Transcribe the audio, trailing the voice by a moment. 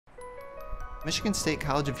Michigan State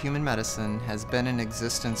College of Human Medicine has been in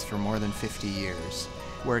existence for more than 50 years.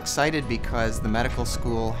 We're excited because the medical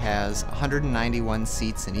school has 191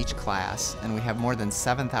 seats in each class, and we have more than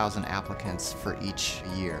 7,000 applicants for each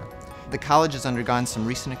year. The college has undergone some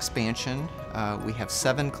recent expansion. We have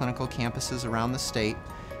 7 clinical campuses around the state,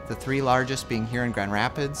 the 3 largest being here in Grand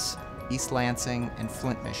Rapids, East Lansing, and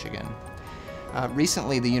Flint, Michigan.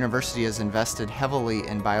 Recently, the university has invested heavily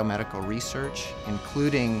in biomedical research,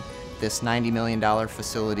 including this $90 million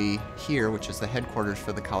facility here, which is the headquarters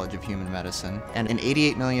for the College of Human Medicine, and an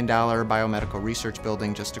 $88 million biomedical research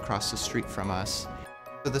building just across the street from us.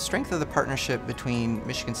 So the strength of the partnership between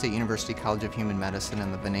Michigan State University College of Human Medicine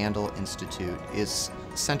and the Van Andel Institute is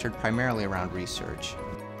centered primarily around research.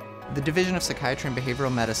 The Division of Psychiatry and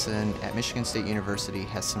Behavioral Medicine at Michigan State University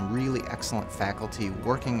has some really excellent faculty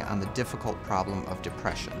working on the difficult problem of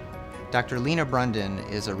depression. Dr. Lena Brunden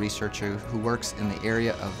is a researcher who works in the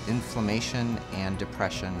area of inflammation and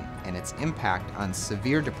depression and its impact on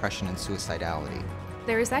severe depression and suicidality.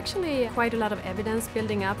 There is actually quite a lot of evidence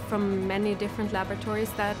building up from many different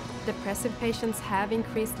laboratories that depressive patients have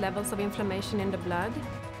increased levels of inflammation in the blood.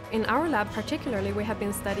 In our lab particularly, we have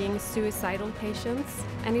been studying suicidal patients,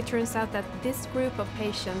 and it turns out that this group of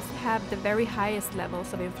patients have the very highest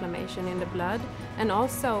levels of inflammation in the blood and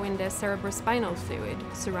also in the cerebrospinal fluid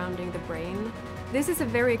surrounding the brain. This is a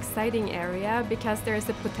very exciting area because there is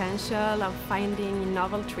a potential of finding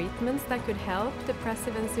novel treatments that could help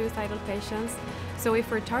depressive and suicidal patients. So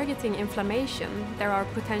if we're targeting inflammation, there are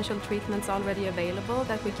potential treatments already available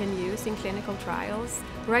that we can use in clinical trials.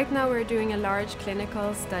 Right now we're doing a large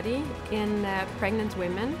clinical study in pregnant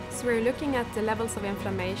women. So we're looking at the levels of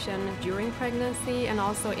inflammation during pregnancy and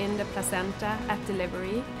also in the placenta at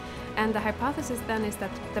delivery. And the hypothesis then is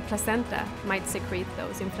that the placenta might secrete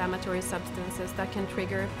those inflammatory substances that can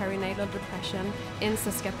trigger perinatal depression in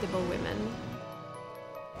susceptible women.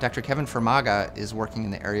 Dr. Kevin Fermaga is working in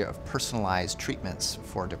the area of personalized treatments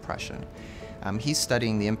for depression. He's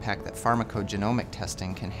studying the impact that pharmacogenomic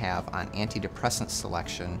testing can have on antidepressant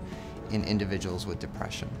selection in individuals with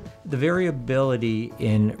depression. The variability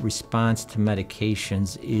in response to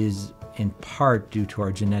medications is in part due to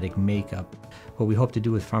our genetic makeup. What we hope to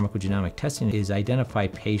do with pharmacogenomic testing is identify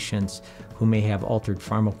patients who may have altered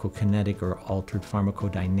pharmacokinetic or altered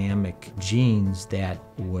pharmacodynamic genes that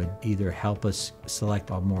would either help us select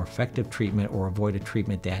a more effective treatment or avoid a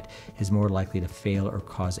treatment that is more likely to fail or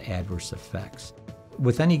cause adverse effects.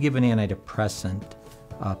 With any given antidepressant,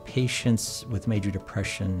 patients with major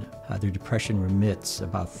depression, their depression remits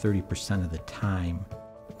about 30% of the time.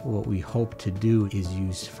 What we hope to do is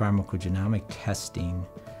use pharmacogenomic testing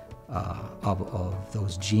of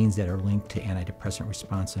those genes that are linked to antidepressant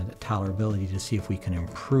response and tolerability to see if we can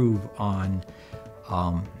improve on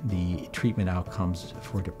the treatment outcomes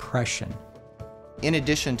for depression. In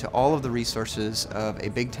addition to all of the resources of a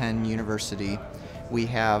Big Ten university, we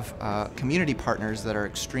have community partners that are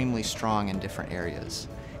extremely strong in different areas.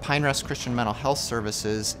 Pinecrest Christian Mental Health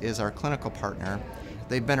Services is our clinical partner.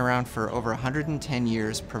 They've been around for over 110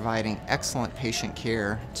 years, providing excellent patient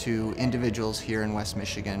care to individuals here in West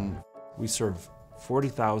Michigan. We serve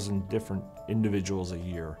 40,000 different individuals a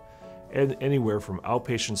year, and anywhere from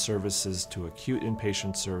outpatient services to acute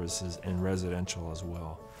inpatient services and residential as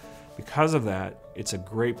well. Because of that, it's a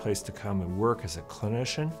great place to come and work as a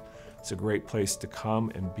clinician. It's a great place to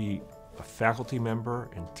come and be a faculty member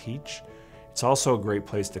and teach. It's also a great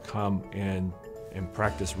place to come and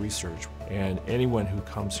practice research. And anyone who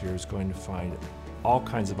comes here is going to find all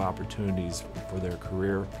kinds of opportunities for their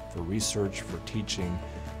career, for research, for teaching,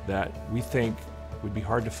 that we think would be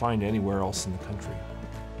hard to find anywhere else in the country.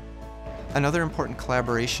 Another important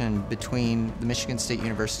collaboration between the Michigan State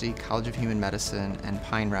University College of Human Medicine and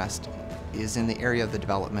Pinecrest is in the area of the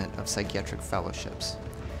development of psychiatric fellowships.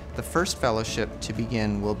 The first fellowship to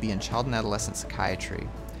begin will be in child and adolescent psychiatry.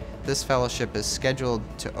 This fellowship is scheduled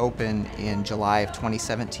to open in July of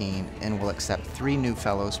 2017 and will accept 3 new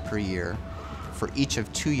fellows per year for each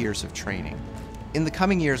of 2 years of training. In the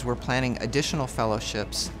coming years, we're planning additional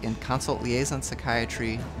fellowships in consult liaison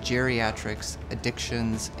psychiatry, geriatrics,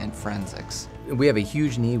 addictions, and forensics. We have a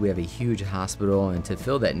huge need, we have a huge hospital, and to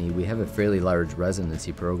fill that need, we have a fairly large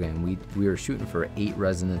residency program. We are shooting for 8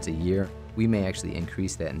 residents a year. We may actually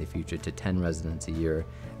increase that in the future to 10 residents a year.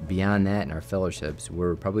 Beyond that, in our fellowships,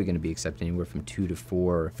 we're probably going to be accepting anywhere from 2 to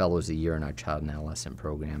 4 fellows a year in our child and adolescent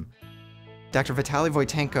program. Dr. Vitaly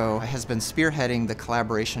Voitenko has been spearheading the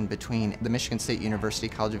collaboration between the Michigan State University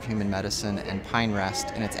College of Human Medicine and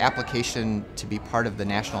Pinecrest in its application to be part of the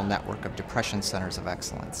National Network of Depression Centers of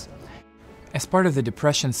Excellence. As part of the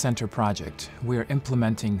Depression Center project, we are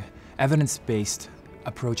implementing evidence-based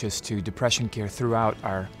approaches to depression care throughout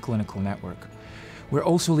our clinical network. We're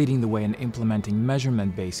also leading the way in implementing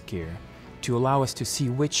measurement-based care to allow us to see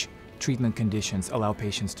which treatment conditions allow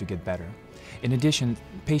patients to get better. In addition,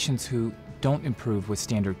 patients who don't improve with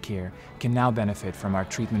standard care can now benefit from our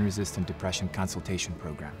treatment-resistant depression consultation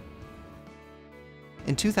program.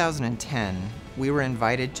 In 2010, we were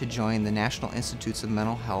invited to join the National Institutes of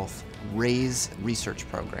Mental Health RAISE research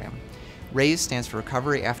program. RAISE stands for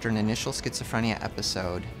Recovery After an Initial Schizophrenia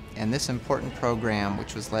Episode, and this important program,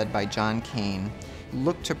 which was led by John Kane,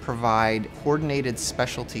 looked to provide coordinated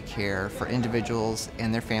specialty care for individuals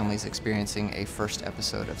and their families experiencing a first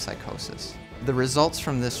episode of psychosis. The results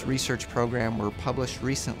from this research program were published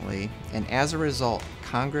recently, and as a result,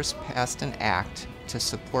 Congress passed an act to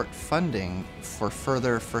support funding for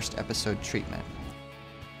further first episode treatment.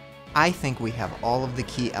 I think we have all of the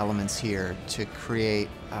key elements here to create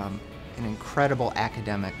an incredible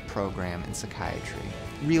academic program in psychiatry.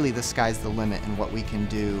 Really, the sky's the limit in what we can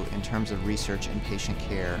do in terms of research and patient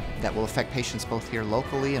care that will affect patients both here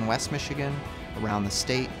locally in West Michigan, around the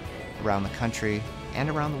state, around the country, and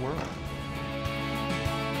around the world.